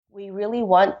We really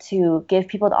want to give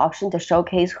people the option to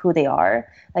showcase who they are.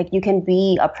 Like you can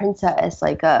be a princess,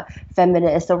 like a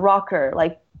feminist, a rocker,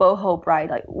 like boho bride.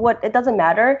 Like what it doesn't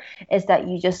matter is that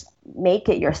you just make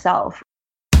it yourself.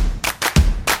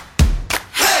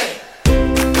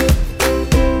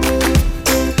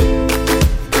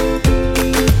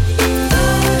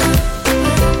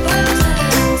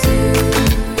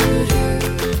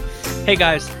 Hey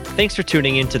guys, thanks for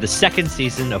tuning in to the second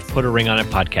season of Put a Ring on It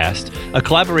podcast, a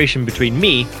collaboration between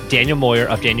me, Daniel Moyer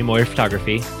of Daniel Moyer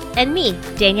Photography, and me,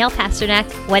 Danielle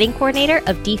Pasternak, wedding coordinator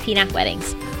of DPNAC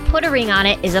Weddings. Put a Ring on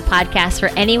It is a podcast for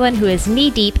anyone who is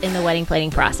knee-deep in the wedding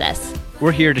planning process.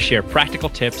 We're here to share practical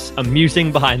tips,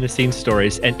 amusing behind-the-scenes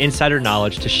stories, and insider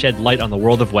knowledge to shed light on the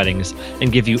world of weddings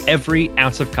and give you every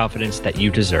ounce of confidence that you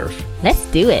deserve. Let's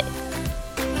do it.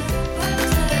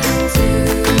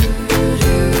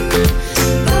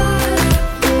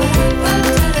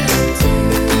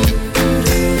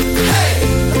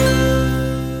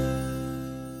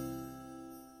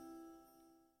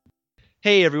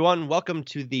 Hey everyone, welcome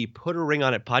to the Put a Ring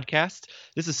on It podcast.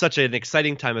 This is such an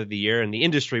exciting time of the year. In the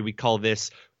industry, we call this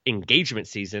engagement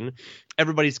season.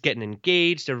 Everybody's getting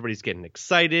engaged, everybody's getting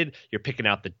excited. You're picking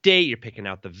out the date, you're picking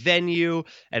out the venue,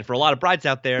 and for a lot of brides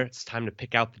out there, it's time to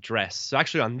pick out the dress. So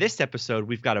actually on this episode,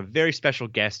 we've got a very special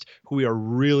guest who we are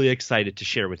really excited to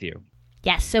share with you.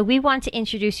 Yes, so we want to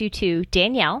introduce you to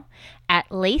Danielle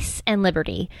at Lace and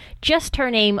Liberty. Just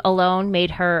her name alone made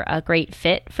her a great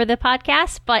fit for the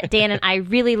podcast, but Dan and I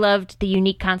really loved the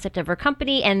unique concept of her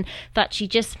company and thought she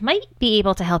just might be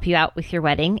able to help you out with your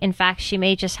wedding. In fact, she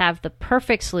may just have the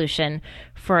perfect solution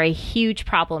for a huge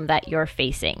problem that you're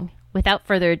facing. Without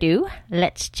further ado,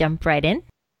 let's jump right in.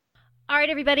 All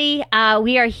right, everybody,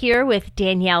 we are here with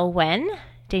Danielle Wen.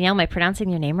 Danielle, am I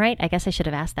pronouncing your name right? I guess I should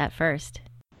have asked that first.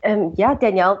 Yeah,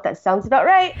 Danielle, that sounds about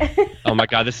right. Oh my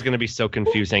God, this is going to be so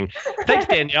confusing. Thanks,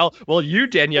 Danielle. Well,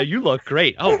 Danielle, you look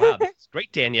great. Oh, wow. That's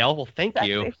great, Danielle. Well, thank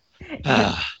you.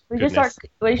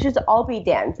 We should all be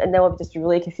Dans, and then we'll just be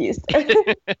really confused.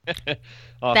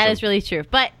 Awesome. That is really true.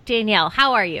 But Danielle,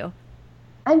 how are you?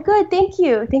 I'm good. Thank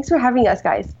you. Thanks for having us,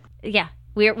 guys. Yeah.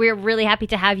 We're really happy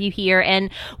to have you here,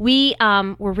 and we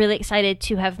were really excited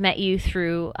to have met you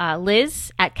through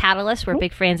Liz at Catalyst. We're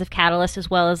big fans of Catalyst as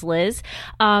well as Liz.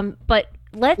 But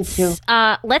let's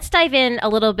dive in a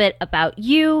little bit about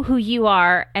you, who you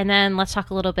are, and then let's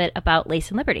talk a little bit about Lace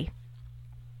and Liberty.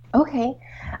 Okay.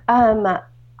 I'm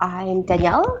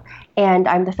Danielle, and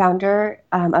I'm the founder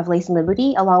of Lace and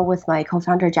Liberty, along with my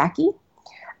co-founder Jackie.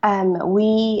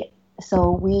 We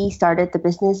started the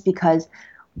business because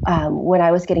when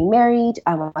I was getting married,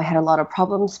 I had a lot of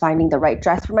problems finding the right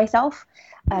dress for myself.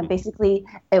 Basically,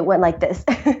 it went like this.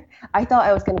 I thought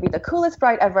I was going to be the coolest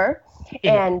bride ever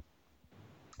and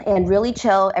really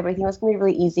chill. Everything was going to be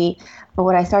really easy. But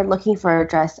when I started looking for a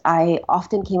dress, I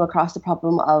often came across the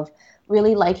problem of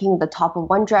really liking the top of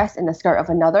one dress and the skirt of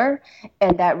another,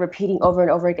 and that repeating over and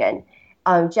over again.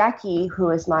 Jackie, who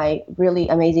is my really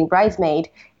amazing bridesmaid,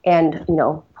 and,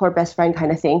 poor best friend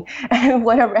kind of thing,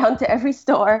 went around to every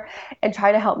store and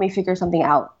tried to help me figure something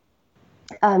out.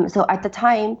 So at the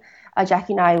time,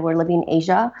 Jackie and I were living in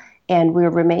Asia, and we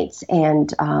were roommates,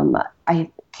 and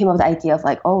I came up with the idea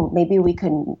of maybe we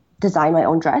can design my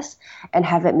own dress and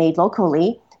have it made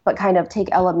locally, but kind of take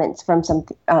elements from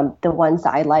the ones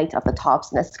that I liked of the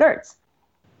tops and the skirts.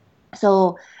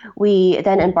 So we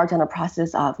then embarked on a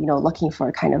process of, looking for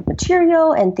kind of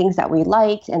material and things that we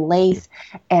liked and lace,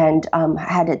 and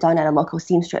had it done at a local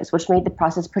seamstress, which made the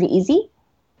process pretty easy.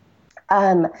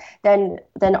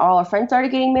 Then all our friends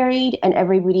started getting married, and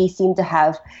everybody seemed to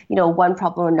have, one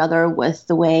problem or another with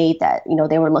the way that,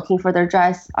 they were looking for their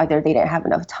dress. Either they didn't have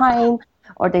enough time,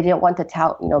 or they didn't want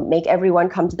to make everyone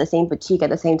come to the same boutique at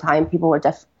the same time. People were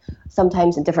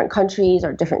sometimes in different countries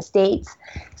or different states.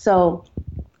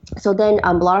 So then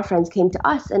a lot of friends came to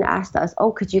us and asked us,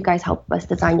 could you guys help us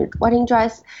design your wedding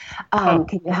dress?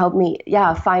 Can you help me,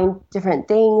 find different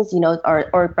things,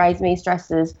 or bridesmaids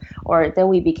dresses? Or then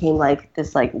we became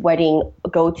this wedding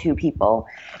go-to people.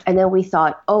 And then we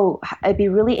thought, it'd be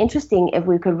really interesting if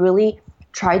we could really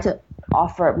try to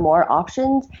offer more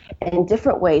options and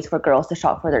different ways for girls to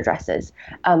shop for their dresses.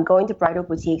 Going to bridal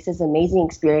boutiques is an amazing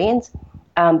experience,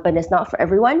 but it's not for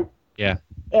everyone. Yeah.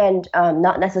 And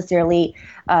not necessarily,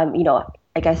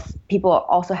 I guess people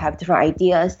also have different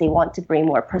ideas. They want to bring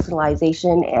more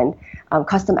personalization and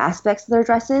custom aspects to their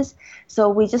dresses. So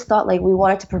we just thought we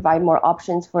wanted to provide more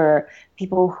options for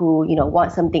people who,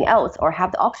 want something else or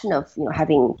have the option of,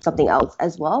 having something else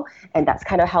as well. And that's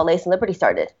kind of how Lace and Liberty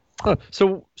started. Oh,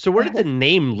 so where did the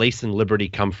name Lace and Liberty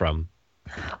come from?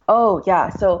 Oh, yeah.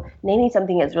 So naming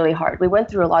something is really hard. We went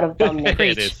through a lot of dumb names.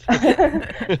 It is.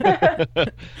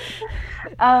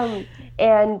 um,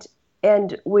 and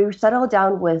we settled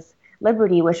down with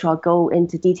Liberty, which I'll go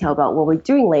into detail about what we're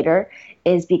doing later,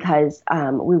 is because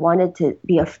we wanted to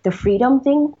be the freedom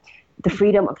thing, the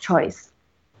freedom of choice.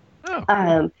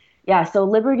 Oh. Yeah, so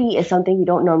Liberty is something you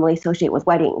don't normally associate with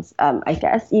weddings, I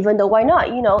guess, even though why not?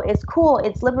 It's cool,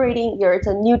 it's liberating, it's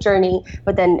a new journey,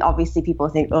 but then obviously people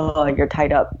think, oh, you're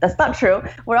tied up. That's not true.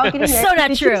 We're all getting So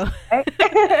not true. Right?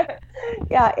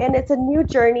 Yeah, and it's a new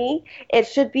journey. It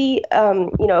should be,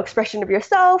 expression of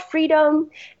yourself, freedom,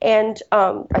 and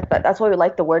that's why we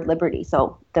like the word liberty.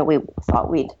 So then we thought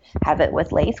we'd have it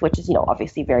with Lace, which is,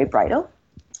 obviously very bridal.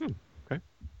 Okay.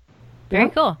 Very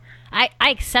cool. I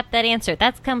accept that answer.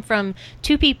 That's come from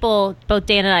two people, both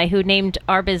Dan and I, who named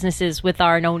our businesses with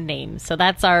our own names. So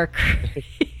that's our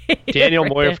Daniel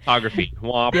right Moyer there. Photography.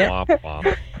 Womp, womp,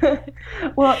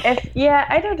 womp. Well,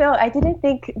 I don't know. I didn't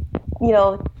think,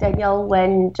 Danielle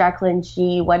Wen Jacqueline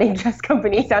G Wedding Dress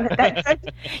Company sounded that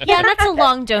good. Yeah, and that's a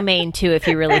long domain too, if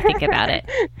you really think about it.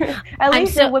 At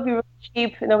least it would be really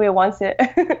cheap. Nobody wants it.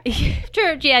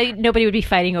 True. Yeah, nobody would be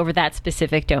fighting over that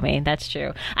specific domain. That's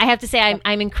true. I have to say,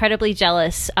 I'm incredibly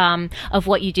jealous of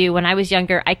what you do. When I was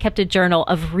younger, I kept a journal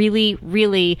of really,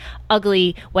 really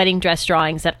ugly wedding dress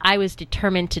drawings that I was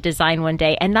determined to design one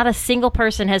day, and not a single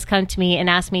person has come to me and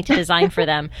asked me to design for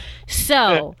them.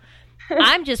 So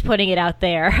I'm just putting it out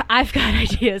there. I've got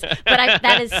ideas, but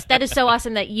that is so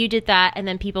awesome that you did that, and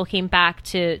then people came back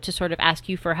to sort of ask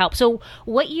you for help. So,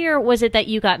 what year was it that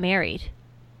you got married?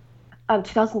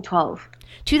 2012.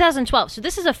 2012. So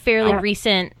this is a fairly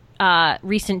recent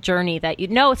journey that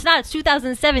it's not. It's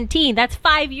 2017. That's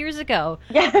 5 years ago.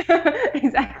 Yeah,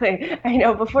 exactly. I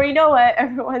know. Before you know it,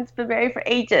 everyone's been married for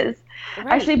ages. Right.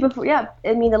 Actually,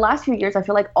 the last few years, I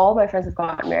feel like all my friends have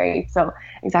gotten married. So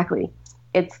exactly.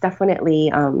 It's definitely,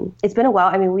 it's been a while.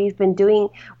 I mean, we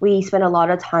spent a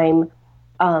lot of time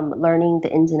learning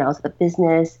the ins and outs of the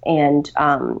business, and,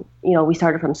 we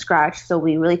started from scratch. So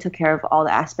we really took care of all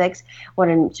the aspects,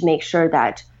 wanted to make sure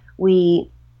that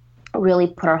we really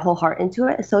put our whole heart into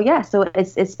it. So yeah, so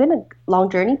it's been a long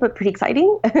journey, but pretty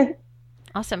exciting.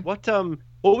 Awesome. What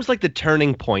was like the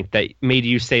turning point that made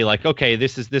you say like, okay,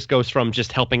 this goes from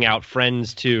just helping out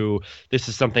friends to this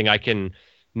is something I can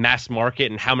mass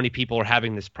market, and how many people are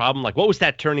having this problem? Like, what was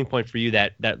that turning point for you,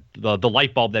 that the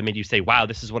light bulb that made you say, wow,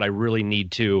 this is what I really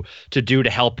need to do to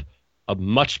help a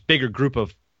much bigger group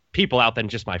of people out than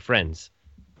just my friends?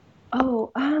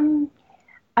 Oh,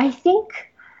 I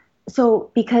think so,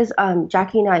 because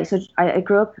Jackie and I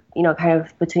grew up, kind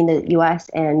of between the U.S.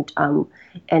 and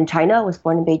China. I was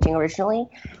born in Beijing originally,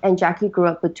 and Jackie grew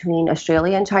up between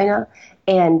Australia and China,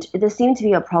 and this seemed to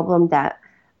be a problem that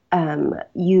in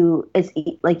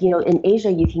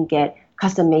Asia you can get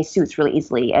custom made suits really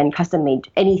easily, and custom made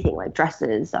anything like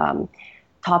dresses,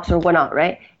 tops or whatnot,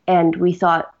 right? And we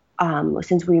thought,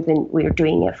 since we were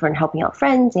doing it for helping out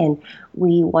friends, and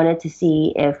we wanted to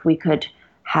see if we could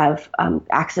have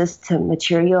access to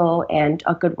material and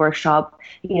a good workshop,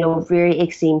 very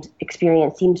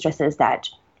experienced seamstresses that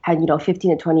had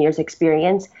 15 to 20 years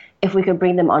experience, if we could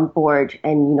bring them on board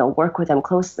and work with them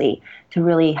closely to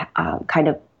really kind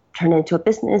of turn it into a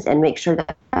business and make sure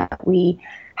that we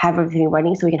have everything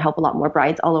running so we can help a lot more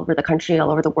brides all over the country,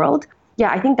 all over the world. Yeah,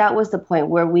 I think that was the point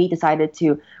where we decided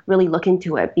to really look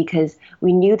into it, because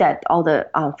we knew that all the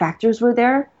factors were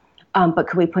there, but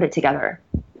could we put it together?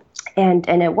 And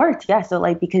it worked, yeah. So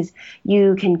because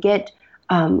you can get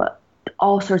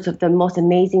all sorts of the most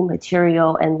amazing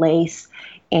material and lace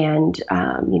and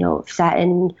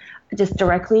satin just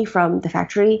directly from the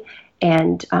factory.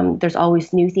 And there's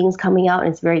always new things coming out,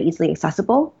 and it's very easily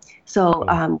accessible. So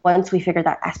once we figured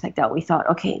that aspect out, we thought,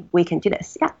 okay, we can do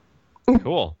this. Yeah.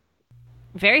 Cool.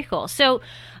 Very cool. So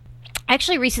I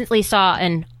actually recently saw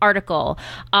an article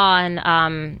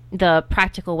on the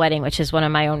Practical Wedding, which is one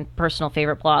of my own personal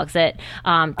favorite blogs, that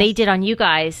they did on you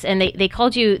guys, and they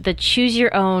called you the Choose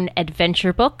Your Own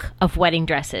Adventure Book of Wedding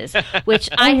Dresses, which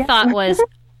I thought was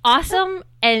awesome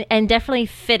and definitely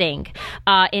fitting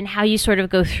in how you sort of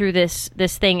go through this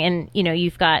thing. And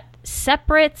you've got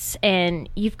separates, and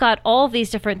you've got all of these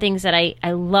different things that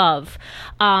I love,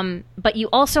 but you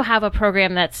also have a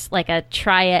program that's like a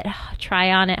try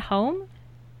on at home.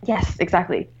 Yes,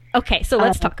 exactly. Okay, so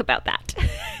let's talk about that,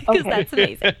 because that's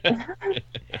amazing.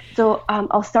 So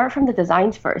I'll start from the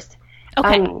designs first.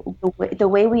 Okay. The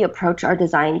way we approach our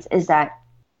designs is that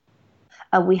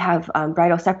we have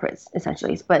bridal separates,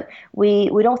 essentially, but we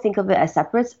don't think of it as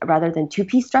separates rather than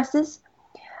two-piece dresses.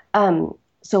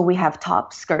 So we have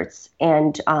tops, skirts,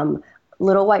 and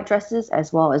little white dresses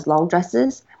as well as long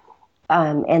dresses.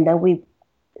 And then we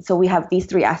have these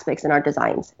three aspects in our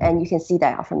designs, and you can see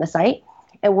that from the site.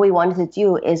 And what we wanted to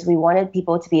do is we wanted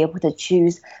people to be able to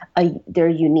choose their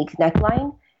unique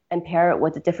neckline and pair it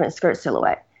with a different skirt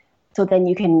silhouette. So then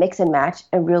you can mix and match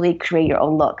and really create your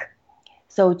own look.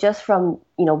 So just from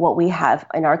what we have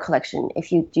in our collection,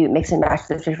 if you do mix and match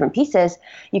the different pieces,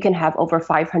 you can have over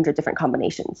 500 different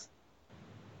combinations.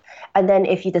 And then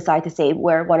if you decide to say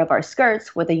wear one of our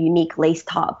skirts with a unique lace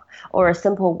top or a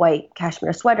simple white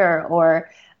cashmere sweater or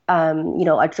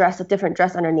a different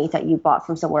dress underneath that you bought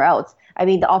from somewhere else, I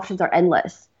mean, the options are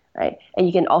endless, right? And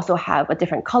you can also have a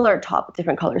different color top, a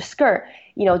different color skirt,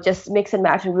 just mix and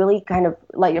match and really kind of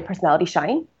let your personality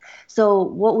shine. So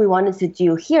what we wanted to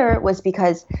do here was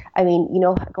because, I mean,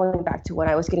 going back to when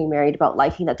I was getting married about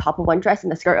liking the top of one dress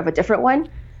and the skirt of a different one,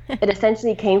 it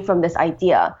essentially came from this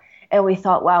idea. And we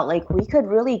thought, wow, like we could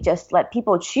really just let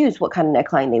people choose what kind of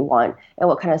neckline they want and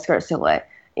what kind of skirt silhouette.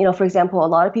 For example, a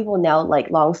lot of people now like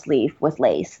long sleeve with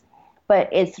lace, but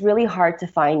it's really hard to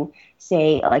find,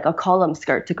 say, like a column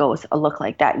skirt to go with a look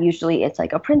like that. Usually it's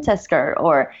like a princess skirt,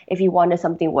 or if you wanted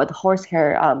something with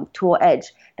horsehair tulle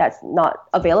edge, that's not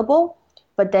available.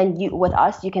 But then with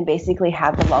us, you can basically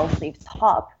have the long sleeve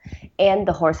top and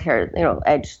the horsehair,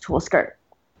 edge tulle skirt.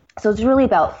 So it's really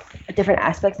about different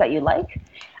aspects that you like.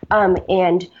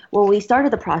 And when we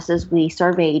started the process, we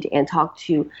surveyed and talked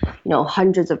to,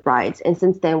 hundreds of brides. And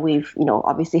since then, we've,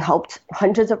 obviously helped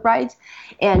hundreds of brides.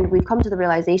 And we've come to the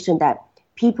realization that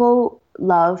people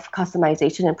love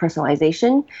customization and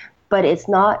personalization, but it's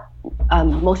not,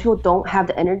 most people don't have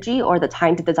the energy or the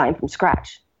time to design from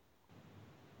scratch.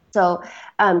 So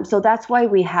that's why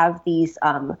we have these,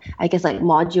 like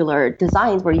modular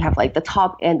designs where you have like the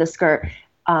top and the skirt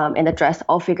and the dress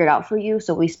all figured out for you.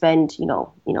 So we spend,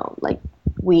 like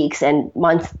weeks and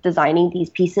months designing these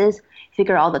pieces,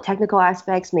 figure all the technical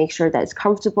aspects, make sure that it's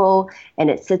comfortable and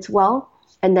it sits well,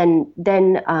 and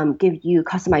then give you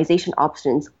customization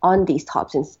options on these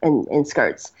tops and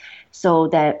skirts so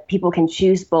that people can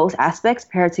choose both aspects,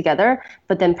 pair it together,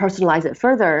 but then personalize it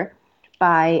further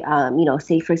by,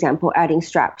 say, for example, adding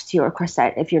straps to your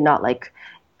corset if you're not like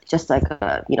just like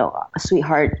a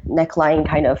sweetheart neckline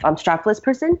kind of strapless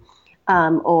person,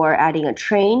 or adding a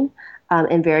train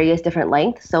in various different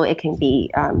lengths, so it can be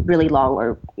really long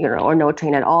or no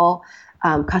train at all.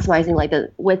 Customizing like the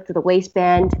width of the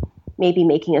waistband, maybe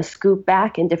making a scoop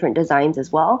back in different designs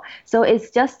as well. So it's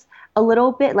just a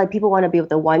little bit like people want to be able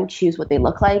to, one, choose what they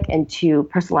look like, and two,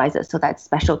 personalize it so that's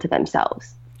special to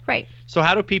themselves. Right. So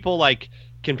how do people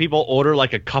can people order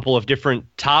like a couple of different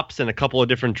tops and a couple of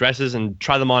different dresses and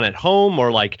try them on at home?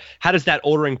 Or like, how does that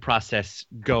ordering process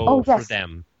go for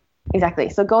them? Exactly.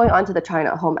 So going on to the trying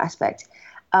at home aspect,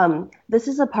 this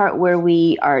is a part where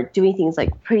we are doing things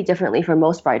like pretty differently from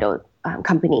most bridal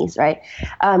companies, right?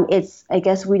 I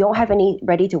guess we don't have any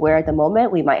ready to wear at the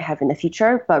moment. We might have in the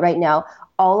future, but right now,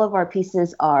 all of our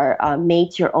pieces are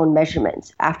made to your own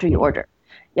measurements after you order.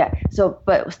 Yeah. So,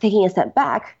 but taking a step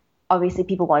back, obviously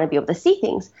people want to be able to see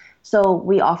things. So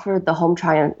we offer the home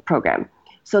try-on program.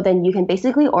 So then you can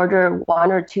basically order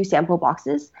 1 or 2 sample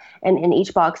boxes, and in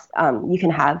each box you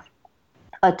can have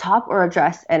a top or a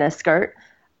dress and a skirt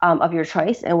of your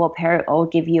choice, and we'll pair it or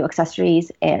give you accessories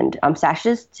and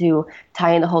sashes to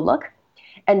tie in the whole look.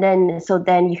 And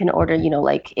then you can order,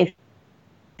 like if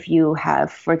you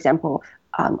have, for example,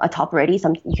 a top already,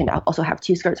 you can also have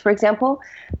 2 skirts, for example.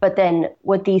 But then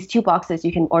with these 2 boxes,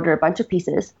 you can order a bunch of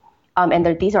pieces.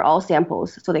 And these are all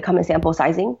samples, so they come in sample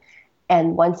sizing.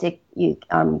 And once you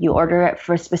order it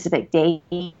for a specific day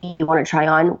you want to try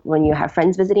on when you have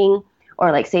friends visiting,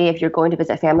 or like say if you're going to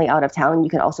visit family out of town, you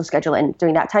can also schedule in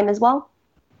during that time as well.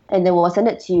 And then we'll send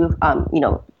it to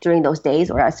you, during those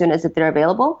days or as soon as they're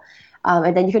available,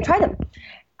 and then you can try them.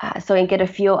 So and get a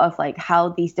feel of like how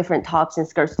these different tops and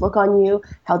skirts look on you,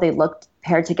 how they look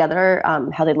paired together,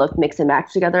 how they look mixed and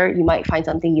matched together. You might find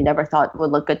something you never thought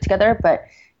would look good together, but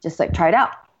just like try it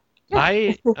out.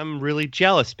 I am really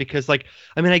jealous because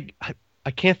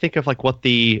I can't think of like what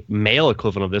the male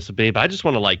equivalent of this would be, but I just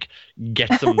want to like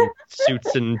get some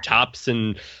suits and tops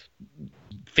and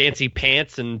fancy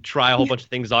pants and try a whole bunch of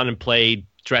things on and play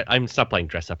I'm stop playing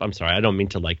dress up. I'm sorry. I don't mean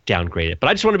to like downgrade it, but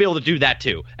I just want to be able to do that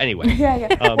too. Anyway. Yeah.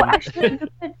 Well, actually,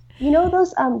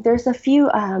 those there's a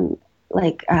few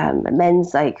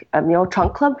men's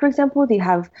trunk club, for example. They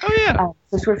have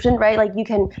subscription, right? Like you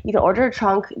can order a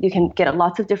trunk, you can get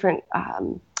lots of different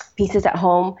pieces at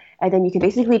home, and then you can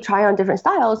basically try on different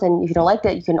styles. And if you don't like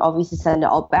it, you can obviously send it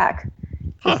all back.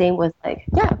 The same with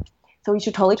so you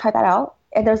should totally try that out.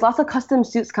 And there's lots of custom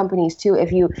suits companies too.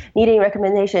 If you need any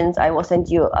recommendations, I will send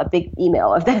you a big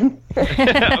email of them.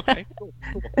 Okay, cool.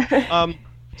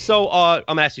 So I'm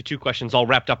gonna ask you two questions all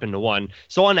wrapped up into one.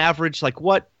 So on average, like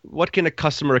what can a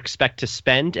customer expect to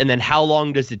spend, and then how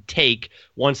long does it take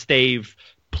once they've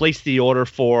placed the order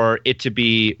for it to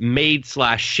be made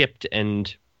 / shipped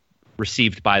and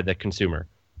received by the consumer?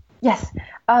 Yes.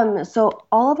 So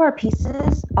all of our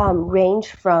pieces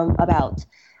range from about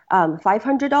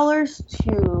 $500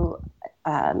 to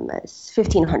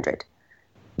 $1,500.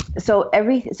 So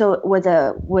with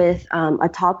a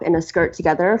top and a skirt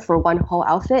together for one whole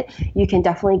outfit, you can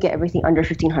definitely get everything under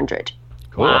 $1,500.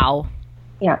 Cool. Wow.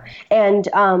 Yeah. And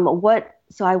what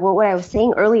I was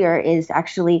saying earlier is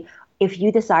actually, if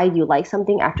you decide you like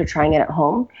something after trying it at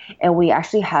home, and we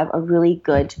actually have a really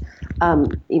good,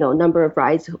 number of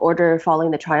brides who order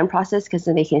following the try-on process, because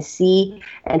then they can see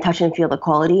and touch and feel the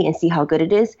quality and see how good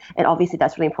it is. And obviously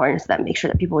that's really important, so that make sure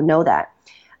that people know that.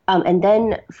 And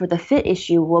then for the fit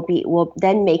issue, we'll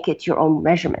then make it your own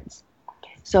measurements.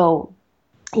 So,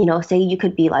 say you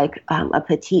could be like a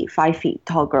petite 5 feet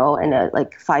tall girl and a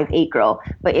like 5'8" girl,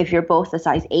 but if you're both a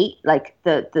size 8, like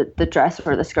the dress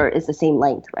or the skirt is the same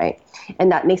length, right?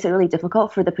 And that makes it really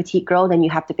difficult for the petite girl. Then you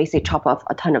have to basically chop off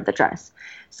a ton of the dress.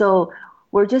 So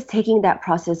we're just taking that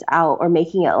process out, or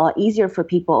making it a lot easier for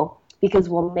people, because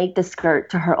we'll make the skirt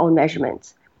to her own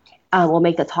measurements. We'll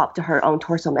make the top to her own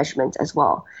torso measurements as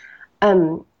well.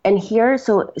 And here,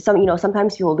 so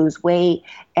sometimes people lose weight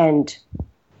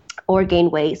or gain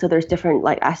weight. So there's different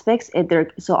aspects.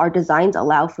 So our designs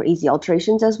allow for easy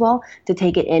alterations as well, to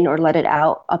take it in or let it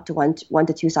out up to one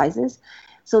to two sizes.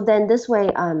 So then this way,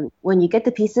 when you get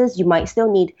the pieces, you might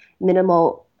still need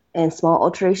minimal and small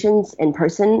alterations in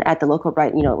person at the local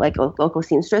bride, like a local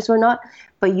seamstress or not,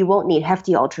 but you won't need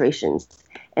hefty alterations.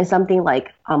 And something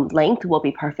like length will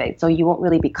be perfect. So you won't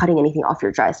really be cutting anything off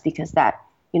your dress, because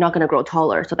you're not going to grow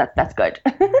taller. So that's good.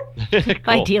 Cool.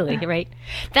 Ideally, right?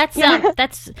 That's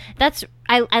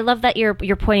I love that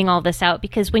you're pointing all this out,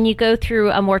 because when you go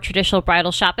through a more traditional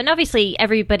bridal shop, and obviously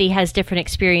everybody has different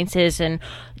experiences and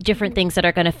different things that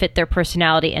are going to fit their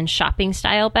personality and shopping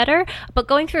style better. But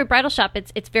going through a bridal shop,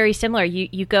 it's very similar.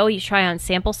 You go, you try on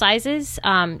sample sizes.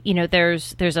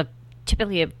 There's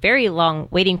typically a very long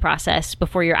waiting process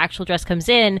before your actual dress comes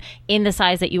in the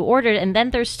size that you ordered, and then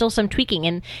there's still some tweaking.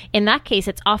 And in that case,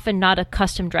 it's often not a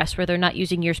custom dress where they're not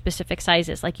using your specific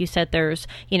sizes. Like you said, there's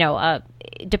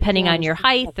depending on your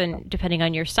height and depending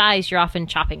on your size, you're often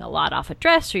chopping a lot off a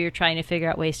dress, or you're trying to figure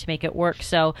out ways to make it work.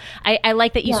 So I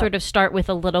like that you sort of start with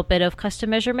a little bit of custom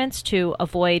measurements to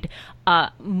avoid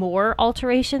more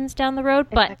alterations down the road,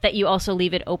 but that you also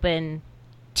leave it open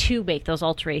to make those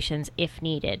alterations if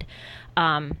needed.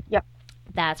 Yep.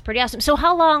 That's pretty awesome. So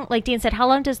how long, like Dan said, how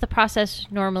long does the process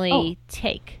normally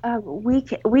take? We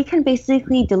can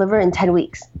basically deliver in 10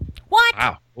 weeks. What?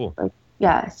 Wow. Cool.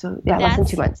 Less than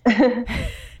 2 months.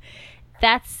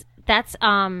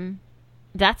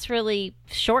 That's really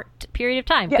short period of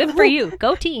time. Yeah. Good for you.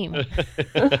 Go team.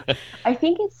 I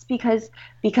think it's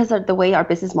because of the way our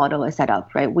business model is set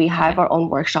up, right? We have our own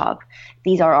workshop.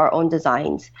 These are our own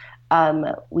designs.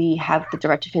 We have the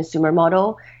direct-to-consumer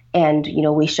model, and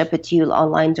we ship it to you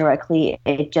online directly.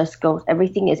 It just goes,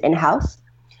 everything is in-house.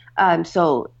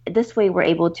 So this way we're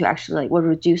able to actually we'll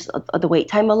reduce the wait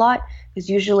time a lot, because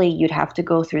usually you'd have to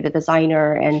go through the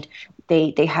designer, and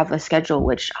they have a schedule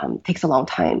which takes a long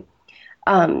time.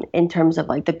 In terms of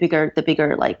the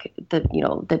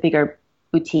bigger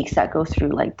boutiques that go through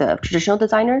the traditional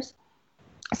designers.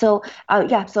 So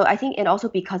so I think, and also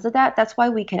because of that, that's why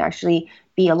we can actually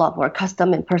be a lot more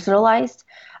custom and personalized.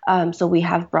 So we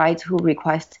have brides who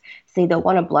request, say they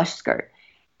want a blush skirt,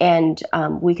 and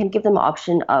we can give them an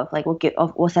option of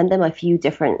we'll send them a few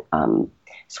different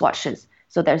swatches.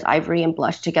 So there's ivory and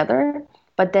blush together,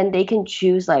 but then they can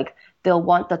choose they'll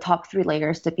want the top 3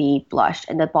 layers to be blush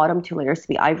and the bottom 2 layers to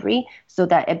be ivory, so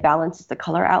that it balances the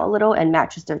color out a little and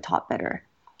matches their top better.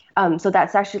 So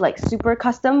that's actually super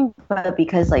custom, but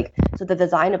because so the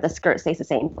design of the skirt stays the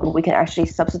same, we can actually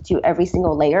substitute every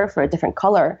single layer for a different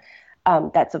color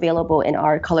that's available in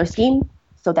our color scheme,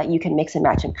 so that you can mix and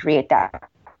match and create that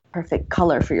perfect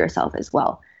color for yourself as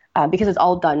well. Because it's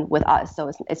all done with us,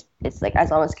 so it's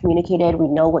as long as communicated, we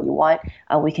know what you want,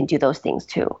 we can do those things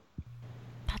too.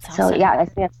 That's awesome. So I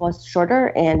think that's what's shorter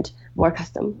and more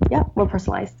custom. Yeah, more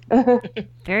personalized.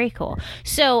 Very cool.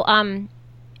 So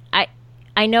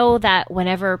I know that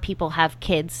whenever people have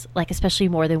kids, especially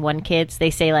more than one kids, they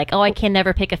say oh, I can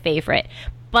never pick a favorite.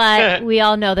 But we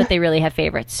all know that they really have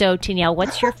favorites. So Danielle,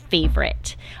 what's your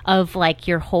favorite of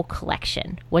your whole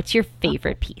collection? What's your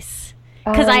favorite piece?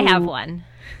 Because I have one.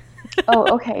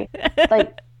 Oh, okay.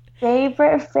 Like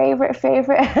favorite.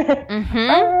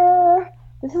 Mm-hmm.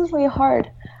 This is really hard.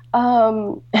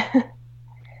 Um,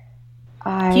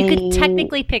 You could I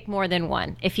technically pick more than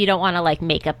one if you don't want to like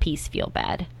make a piece feel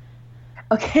bad.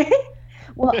 okay.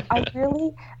 Well, I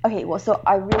really okay. Well, so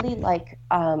I really like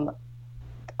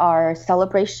our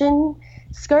celebration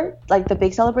skirt, like the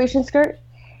big celebration skirt,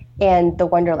 and the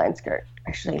Wonderland skirt.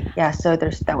 Actually, yeah. So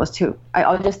that was two.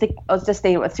 I'll just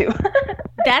stay with two.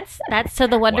 That's so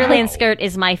the Wonderland Wow. skirt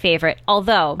is my favorite.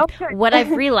 Although Okay. what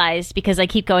I've realized because I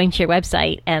keep going to your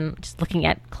website and just looking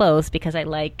at clothes because I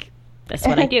like that's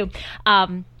what I do.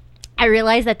 I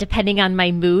realize that depending on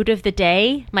my mood of the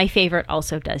day, my favorite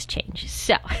also does change.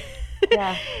 So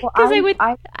Yeah. Well, 'Cause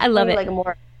I love play it. like a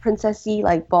more princessy,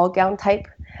 like ball gown type.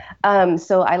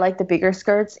 So I like the bigger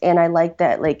skirts, and I like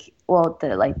that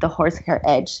the horsehair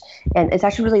edge, and it's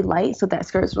actually really light. So that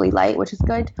skirt is really light, which is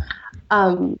good.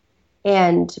 Um,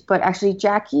 but actually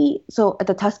Jackie, so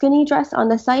the Tuscany dress on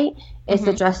the site is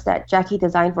the dress that Jackie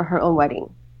designed for her own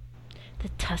wedding. The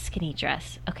Tuscany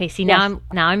dress. Okay, see Yes.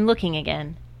 now I'm looking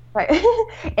again. Right.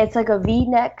 It's like a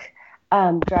V-neck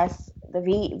dress, the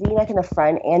V-neck in the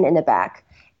front and in the back,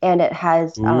 and it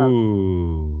has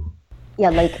Ooh. yeah,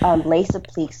 like lace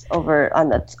appliques over on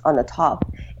the top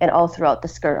and all throughout the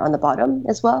skirt on the bottom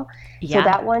as well. Yeah. So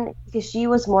that one, because she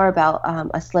was more about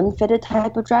a slim fitted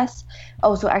type of dress.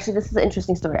 Oh, so actually, this is an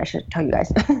interesting story. I should tell you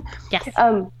guys. Yes.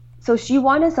 So she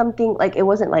wanted something like it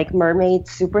wasn't like mermaid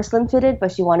super slim fitted,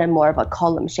 but she wanted more of a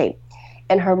column shape.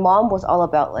 And her mom was all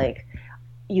about like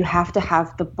you have to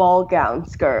have the ball gown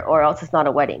skirt or else it's not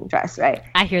a wedding dress, right?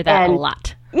 I hear that a and-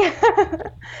 lot. Yeah.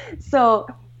 so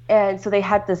they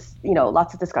had this,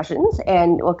 lots of discussions,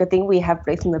 and well, good thing we have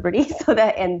Grace and Liberty, so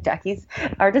that and Jackie's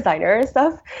our designer and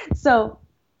stuff. So,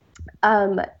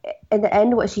 in the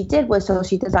end, what she did was so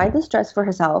she designed this dress for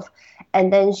herself,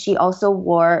 and then she also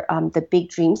wore the big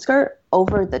dream skirt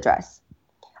over the dress.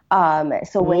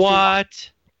 So when What?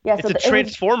 yeah, It's so a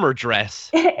transformer dress.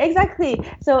 exactly.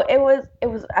 So it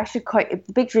was actually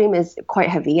the big dream is quite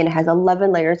heavy and it has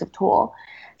 11 layers of tulle.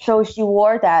 So she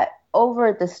wore that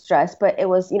over this dress, but it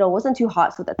was it wasn't too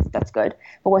hot, so that's good.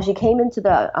 But when she came into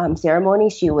the ceremony,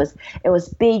 it was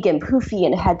big and poofy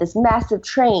and it had this massive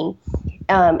train.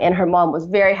 And her mom was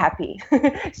very happy.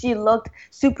 She looked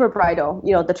super bridal,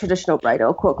 the traditional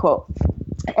bridal, quote quote.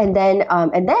 And then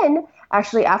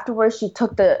actually afterwards she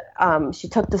took the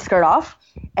skirt off,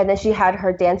 and then she had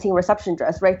her dancing reception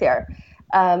dress right there.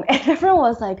 And everyone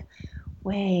was like,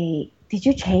 wait, did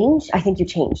you change? I think you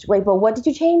changed. Wait, but what did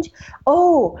you change?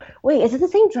 Oh, wait, is it the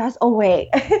same dress? Oh, wait.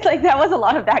 Like that was a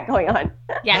lot of that going on.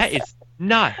 Yes. That is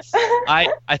nuts.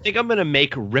 I think I'm gonna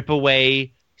make rip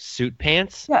away suit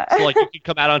pants. Yeah. So like you can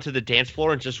come out onto the dance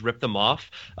floor and just rip them off.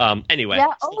 Anyway.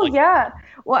 Yeah. so, Oh, like, yeah.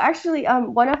 Well, actually,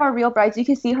 one of our real brides, you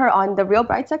can see her on the real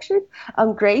bride section.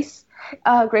 Grace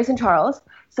and Charles.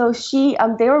 So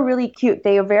they were really cute.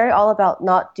 They were very all about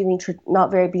being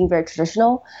very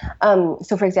traditional.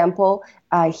 So for example,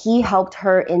 he helped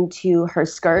her into her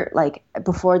skirt like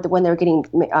before when they were getting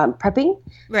prepping. So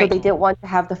Right. they didn't want to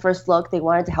have the first look. They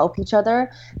wanted to help each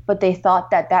other, but they thought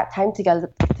that time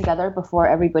together before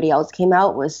everybody else came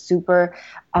out was super,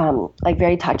 like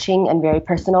very touching and very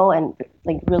personal and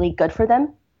like really good for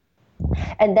them.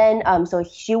 And then so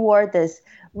she wore this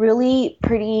really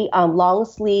pretty long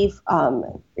sleeve,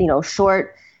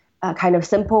 short, kind of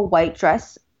simple white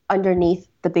dress underneath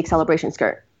the big celebration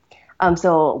skirt. On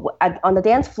the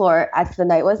dance floor, as the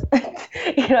night was,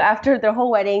 after their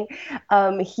whole wedding,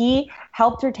 he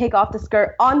helped her take off the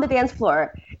skirt on the dance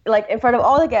floor, like in front of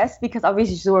all the guests, because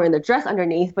obviously she's wearing the dress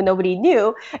underneath, but nobody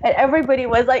knew, and everybody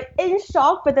was like in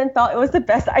shock, but then thought it was the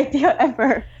best idea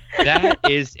ever. That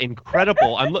is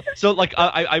incredible. I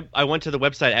went to the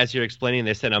website as you're explaining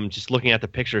this, and I'm just looking at the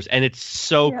pictures, and it's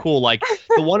so cool. Like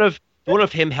the one of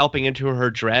him helping into her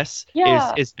dress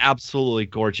Yeah. is absolutely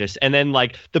gorgeous. And then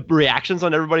like the reactions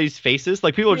on everybody's faces,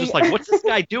 like people are just like, "What's this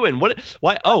guy doing?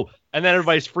 Why? Oh!" And then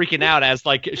everybody's freaking out as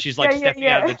like she's like stepping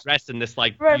out of the dress in this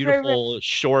like Right. beautiful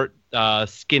short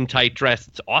skin tight dress.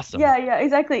 It's awesome. Yeah,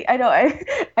 exactly. I know.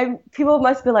 I people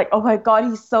must be like, "Oh my God,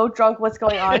 he's so drunk. What's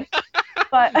going on?"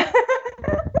 But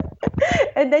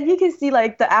and then you can see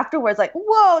like the afterwards, like,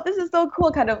 "Whoa, this is so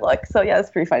cool," kind of look. So yeah, it's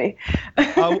pretty funny.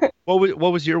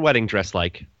 What was your wedding dress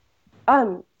like?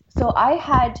 So I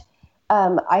had,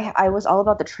 I was all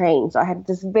about the train. So I had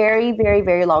this very, very,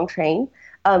 very long train.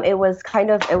 It was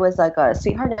like a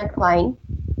sweetheart neckline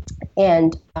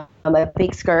and a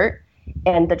big skirt,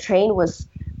 and the train was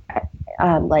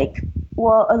a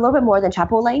little bit more than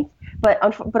chapel length.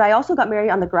 But I also got married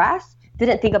on the grass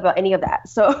didn't think about any of that.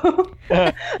 So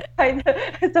I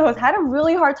had a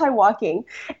really hard time walking.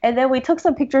 And then we took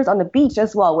some pictures on the beach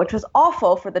as well, which was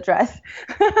awful for the dress.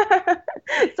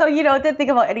 So, didn't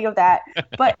think about any of that,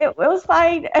 but it was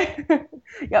fine.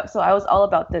 Yep. So I was all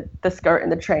about the skirt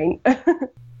and the train.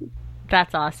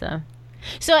 That's awesome.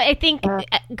 So I think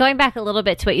going back a little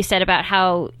bit to what you said about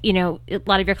how, a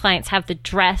lot of your clients have the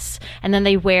dress and then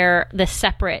they wear the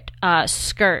separate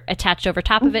skirt attached over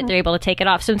top of it, they're able to take it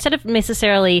off. So instead of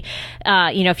necessarily,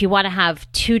 if you want to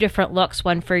have two different looks,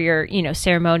 one for your,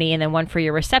 ceremony and then one for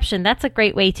your reception, that's a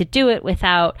great way to do it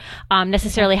without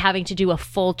necessarily having to do a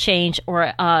full change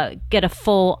or get a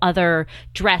full other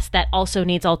dress that also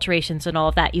needs alterations and all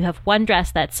of that. You have one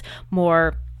dress that's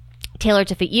more tailored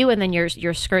to fit you, and then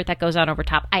your skirt that goes on over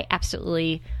top. I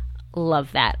absolutely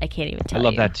love that. I can't even tell you. I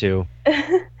love that too.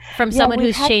 From someone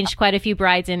who's changed quite a few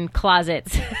brides in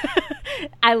closets.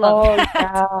 I love that.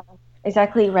 Yeah.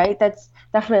 Exactly, right? That's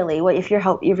definitely what if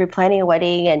you're planning a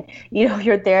wedding and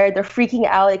you're there, they're freaking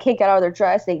out, they can't get out of their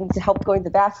dress, they need to help going to the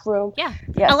bathroom. Yeah.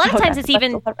 A lot of times it's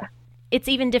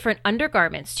even different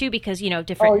undergarments too, because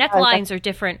different necklines or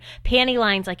different panty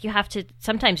lines. Like you have to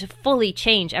sometimes fully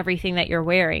change everything that you're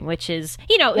wearing, which is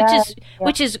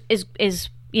which is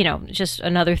just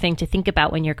another thing to think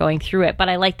about when you're going through it. But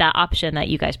I like that option that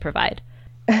you guys provide.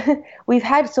 We've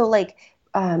had some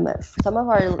of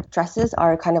our dresses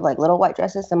are kind of like little white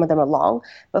dresses. Some of them are long,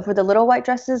 but for the little white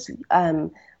dresses,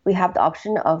 we have the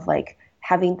option of like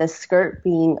having the skirt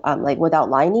being like without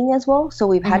lining as well. So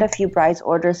we've had a few brides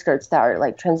order skirts that are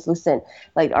like translucent,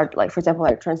 for example,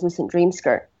 like translucent dream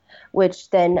skirt,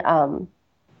 which then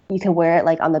you can wear it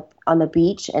like on the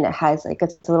beach, and it has like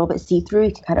it's a little bit see-through.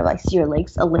 You can kind of like see your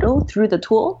legs a little through the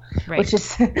tulle, right, which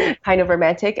is kind of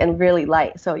romantic and really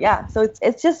light. So yeah, so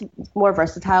it's just more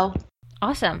versatile.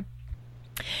 Awesome.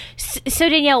 So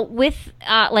Danielle, with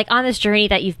on this journey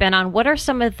that you've been on, what are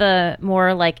some of the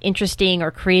more like interesting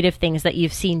or creative things that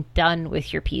you've seen done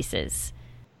with your pieces?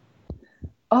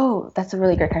 Oh, that's a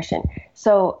really great question.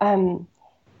 So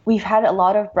we've had a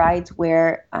lot of brides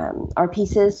wear our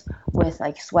pieces with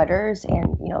like sweaters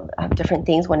and different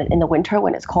things in the winter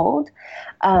when it's cold.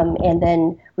 And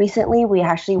then recently we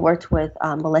actually worked with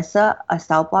Melissa, a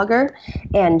style blogger,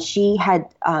 and she had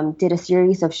did a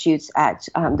series of shoots at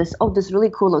this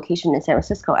really cool location in San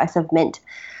Francisco, SF Mint,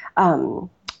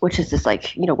 which is this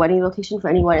wedding location for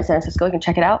anyone in San Francisco. You can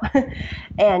check it out.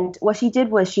 And what she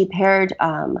did was she paired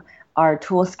our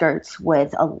tulle skirts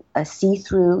with a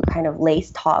see-through kind of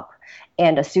lace top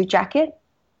and a suit jacket.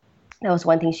 That was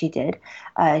one thing she did.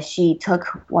 She took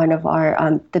one of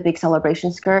our the big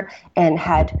celebration skirt and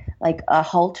had like a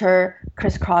halter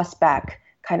crisscross back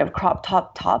kind of crop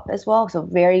top as well. So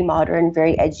very modern,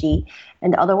 very edgy.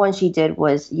 And the other one she did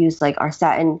was use like our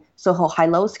satin Soho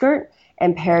high-low skirt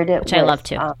and paired it which I love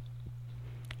too.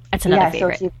 That's another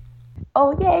favorite. So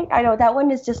oh, yay. I know. That one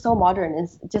is just so modern.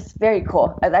 It's just very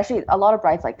cool. Actually, a lot of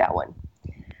brides like that one.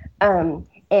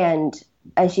 And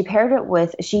she paired it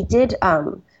with, she did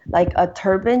like a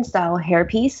turban style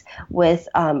hairpiece with,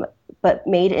 but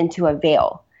made into a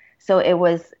veil. So it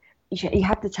was, you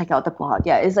have to check out the blog.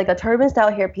 Yeah, it's like a turban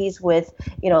style hairpiece with,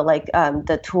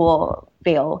 the tulle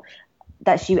veil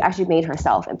that she actually made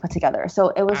herself and put together. So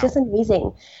it was just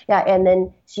amazing. Yeah. And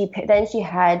then she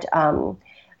had,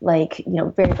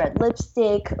 very red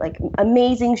lipstick, like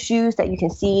amazing shoes that you can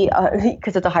see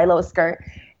because it's a high-low skirt.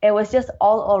 It was just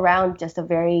all around just a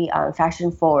very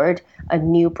fashion forward, a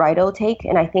new bridal take.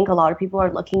 And I think a lot of people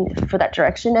are looking for that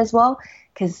direction as well,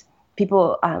 because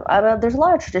people, there's a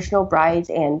lot of traditional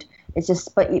brides, and it's just,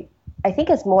 I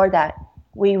think it's more that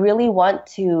we really want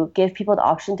to give people the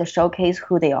option to showcase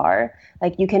who they are.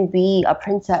 Like you can be a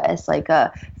princess, like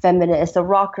a feminist, a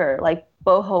rocker, like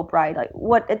boho bride, like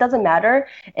what, it doesn't matter,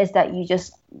 is that you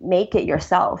just make it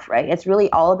yourself, right? It's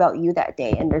really all about you that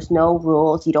day, and there's no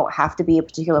rules. You don't have to be a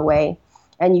particular way,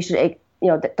 and you should,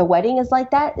 the wedding is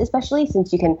like that, especially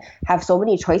since you can have so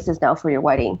many choices now for your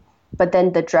wedding. But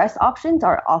then the dress options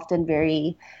are often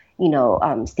very,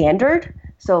 standard.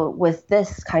 So with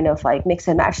this kind of like mix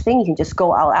and match thing, you can just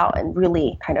go all out and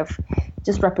really kind of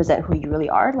just represent who you really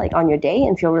are, like on your day,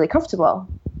 and feel really comfortable.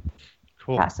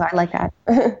 Cool. Yeah, so I like that.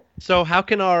 So how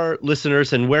can our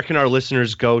listeners, and where can our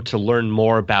listeners go to learn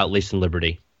more about Lace and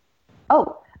Liberty?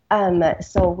 Oh,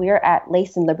 so we're at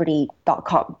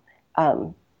laceandliberty.com.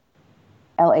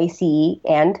 LACE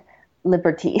and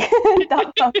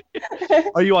liberty.com.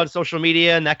 Are you on social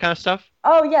media and that kind of stuff?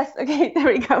 Oh, yes. Okay, there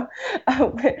we go.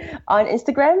 On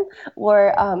Instagram,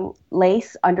 we're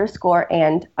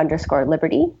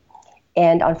lace_and_liberty.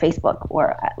 And on Facebook, we're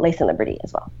at Lace and Liberty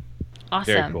as well.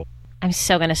 Awesome. Very cool. I'm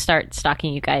so going to start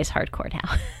stalking you guys hardcore now.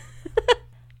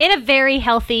 in a very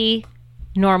healthy,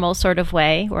 normal sort of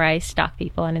way where I stalk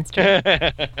people on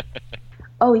Instagram.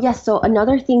 Oh, yes. So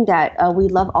another thing that we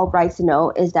love all brides to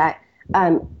know is that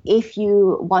if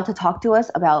you want to talk to us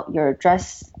about your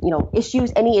dress,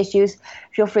 issues, any issues,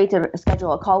 feel free to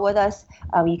schedule a call with us.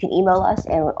 You can email us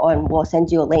and we'll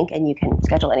send you a link and you can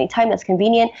schedule any time that's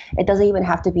convenient. It doesn't even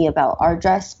have to be about our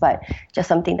dress, but just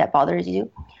something that bothers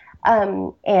you.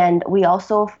 And we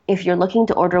also, if you're looking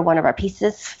to order one of our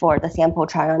pieces for the sample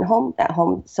try on home, at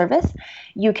home service,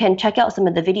 you can check out some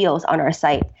of the videos on our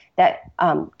site that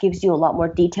gives you a lot more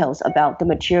details about the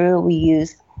material we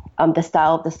use, the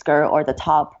style of the skirt or the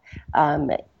top.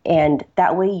 And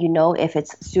that way you know if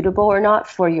it's suitable or not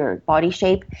for your body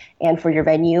shape and for your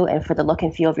venue and for the look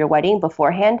and feel of your wedding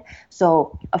beforehand.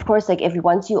 So of course,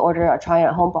 once you order a try on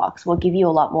at home box, we'll give you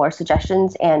a lot more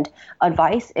suggestions and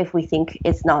advice if we think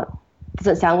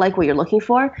doesn't sound like what you're looking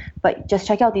for. But just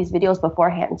check out these videos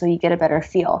beforehand so you get a better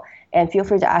feel. And feel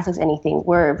free to ask us anything.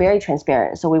 We're very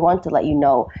transparent, so we want to let you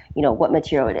know, what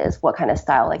material it is, what kind of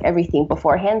style, everything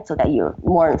beforehand, so that you're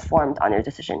more informed on your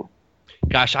decision.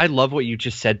 Gosh, I love what you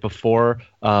just said before.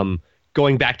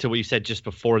 Going back to what you said just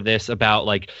before this about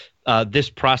this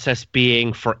process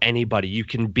being for anybody. You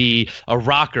can be a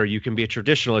rocker, you can be a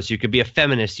traditionalist, you can be a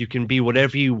feminist, you can be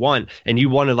whatever you want, and you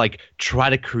want to try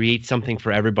to create something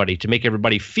for everybody to make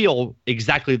everybody feel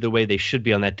exactly the way they should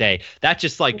be on that day. That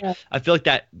just I feel like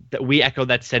that we echo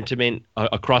that sentiment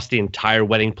across the entire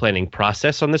wedding planning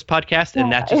process on this podcast,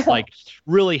 and that just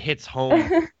really hits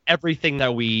home everything that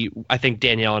I think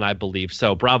Danielle and I believe.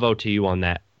 So bravo to you on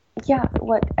that. Yeah,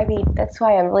 that's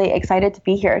why I'm really excited to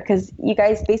be here, because you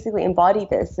guys basically embody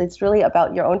this. It's really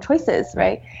about your own choices,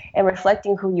 right? And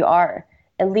reflecting who you are,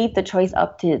 and leave the choice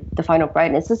up to the final bride.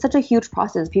 And it's just such a huge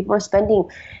process. People are spending,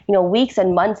 weeks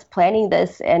and months planning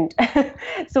this. And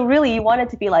so really you want it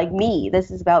to be like me.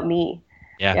 This is about me.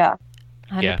 Yeah.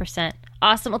 100%.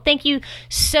 Awesome. Well, thank you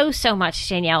so much,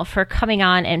 Danielle, for coming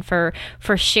on and for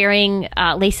sharing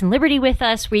Lace and Liberty with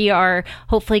us. We are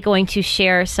hopefully going to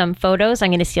share some photos.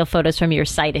 I'm going to steal photos from your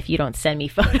site if you don't send me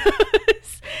photos.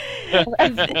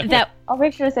 I'll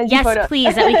make sure to send you photos. Yes,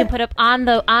 please, that we can put up on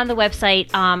the website.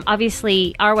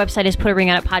 Obviously, our website is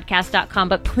puteringonitpodcast.com,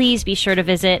 but please be sure to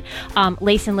visit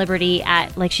Lace and Liberty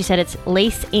at, like she said, it's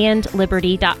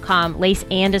laceandliberty.com. Lace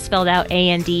and is spelled out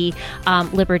A-N-D,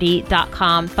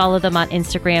 liberty.com. Follow them on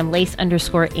Instagram,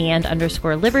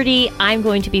 lace_and_liberty. I'm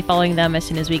going to be following them as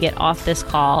soon as we get off this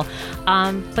call.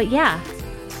 But yeah,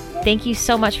 thank you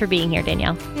so much for being here,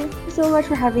 Danielle. Thank you so much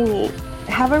for having me.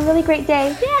 Have a really great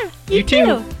day. Yeah, you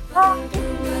too. Bye.